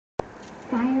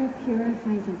Fire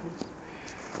purifies everything.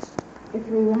 If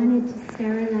we wanted to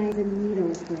sterilize a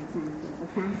needle, for example, the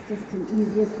fastest and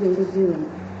easiest way to do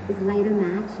it is light a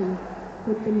match and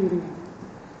put the needle in.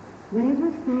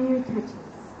 Whatever fire touches,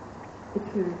 it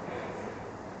purifies.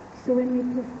 So when we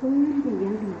perform the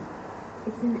yajna,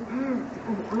 it's an act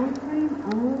of offering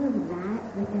all of that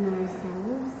within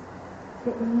ourselves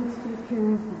that needs to be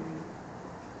purified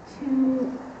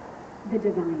to the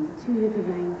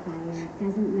divine fire. It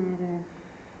doesn't matter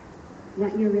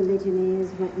what your religion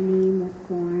is, what name, what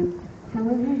form,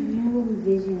 however you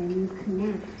envision and you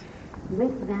connect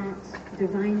with that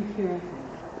divine purifier.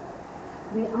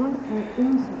 We offer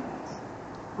into it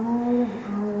all of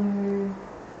our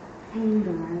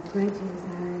anger, our grudges,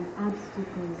 our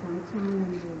obstacles, our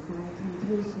challenges, our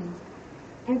temptations,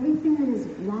 everything that is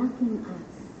blocking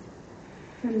us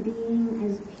from being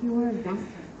as pure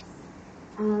vessels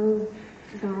of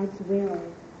God's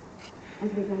will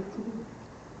as we'd like to be.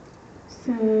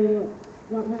 So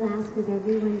what we'll ask is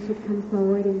everyone should come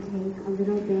forward and take a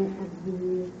little bit of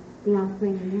the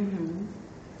offering in their hands.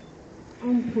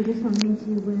 And Puja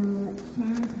Swamiji will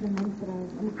chant the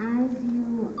mantras. And as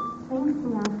you place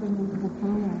the offering into the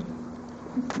fire,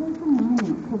 just take a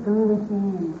moment to go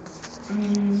within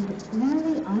and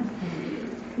really offer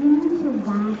into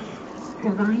that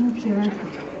divine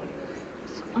purifier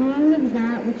all of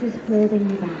that which is holding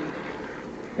you back,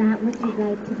 that which you'd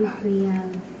like to be free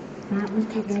of, that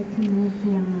which you'd like to move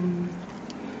beyond.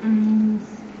 And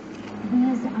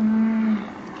these are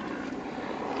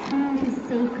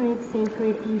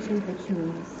sacred ancient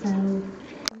rituals. So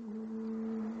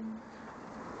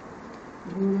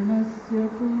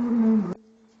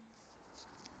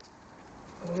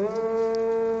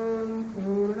Om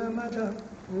Purnamada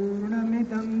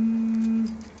Purnamidam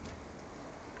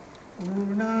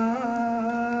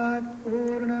Purnat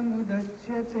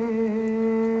Purnamudachyate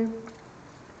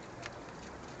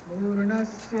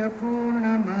Purnasya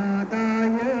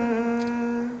Purnamadaya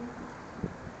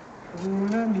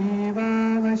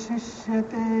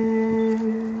Purnamevavashishyate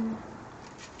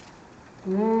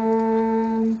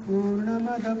Om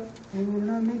Purnamada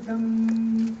Purnamidam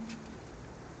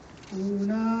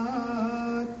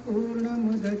Purnat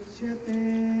Purnamudachyate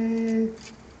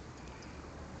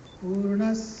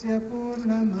Purnasya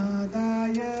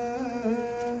Purnamadaya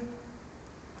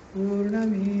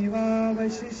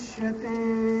Purnamevavashishyate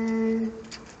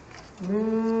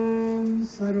Om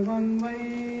Sarvam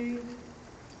Vai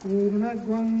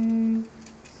Purnagvam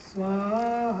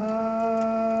Swaha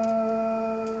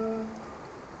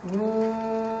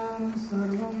Om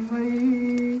Sarvam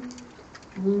Vai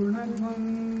Purnagvam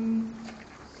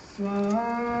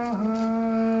Swaha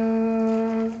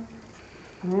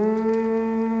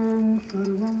Om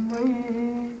Sarvam Vai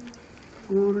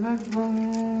Purnagvam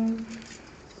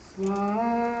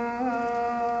Swaha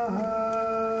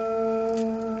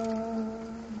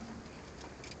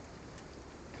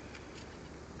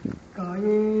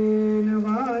Kayena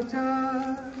Vacha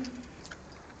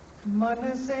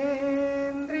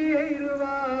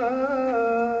Manasendriyaiva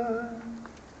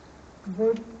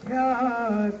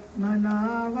Buddhyatmana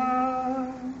va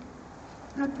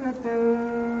Prakriti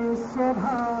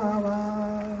Swabhava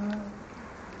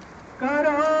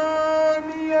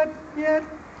Karami Yat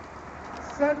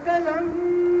Sakalam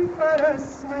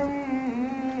Parasmai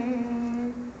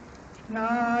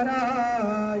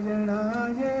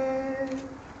Narayanaye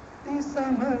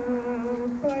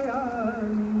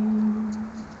Samarpayami